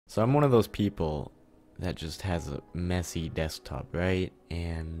So I'm one of those people that just has a messy desktop, right?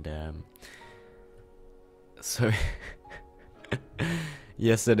 And so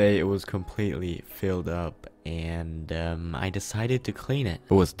yesterday it was completely filled up, and I decided to clean it.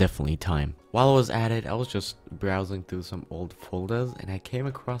 It was definitely time. While I was at it, I was just browsing through some old folders, and I came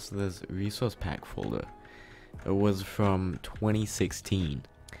across this resource pack folder. It was from 2016.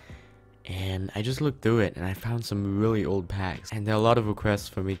 And I just looked through it and I found some really old packs, and there are a lot of requests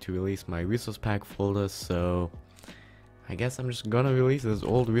for me to release my resource pack folder, so I guess I'm just gonna release this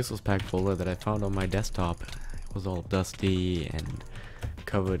old resource pack folder that I found on my desktop. It was all dusty and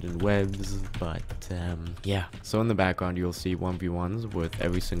covered in webs, but yeah. So in the background you'll see 1v1s with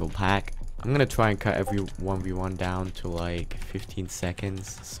every single pack. I'm gonna try and cut every 1v1 down to like 15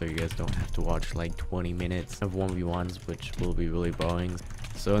 seconds, so you guys don't have to watch like 20 minutes of 1v1s, which will be really boring.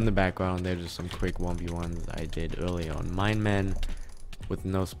 So in the background there's just some quick 1v1s I did earlier on Minemen with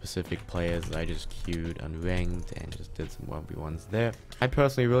no specific players. I just queued unranked and just did some 1v1s there. I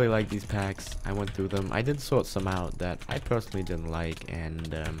personally really like these packs. I went through them. I did sort some out that I personally didn't like, and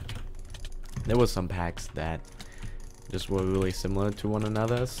there were some packs that just were really similar to one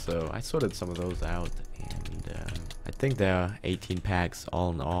another, so I sorted some of those out, and I think there are 18 packs all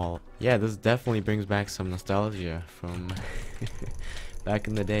in all. Yeah, this definitely brings back some nostalgia from back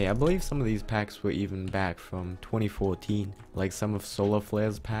in the day. I believe some of these packs were even back from 2014, like some of Solar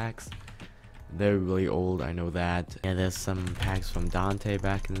Flare's packs. They're really old, I know that. Yeah, there's some packs from Dante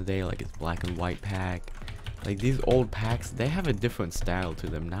back in the day, like his black and white pack. Like these old packs, they have a different style to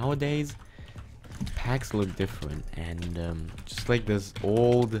them. Nowadays, packs look different, and just like this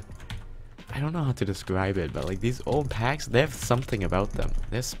old, I don't know how to describe it, but like these old packs, they have something about them.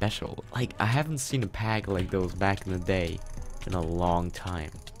 They're special. Like, I haven't seen a pack like those back in the day in a long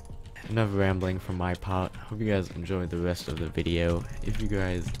time. Enough rambling from my part. Hope you guys enjoyed the rest of the video. If you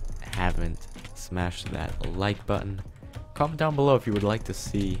guys haven't, smash that like button. Comment down below if you would like to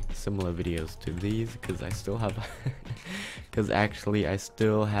see similar videos to these, because I still have because actually I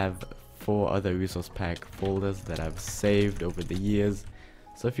still have 4 other resource pack folders that I've saved over the years.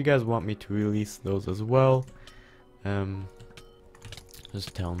 So if you guys want me to release those as well,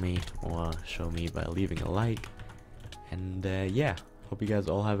 just tell me or show me by leaving a like. And yeah, hope you guys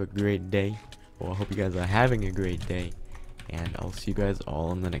all have a great day, or hope you guys are having a great day, and I'll see you guys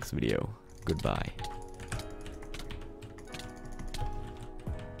all in the next video. Goodbye.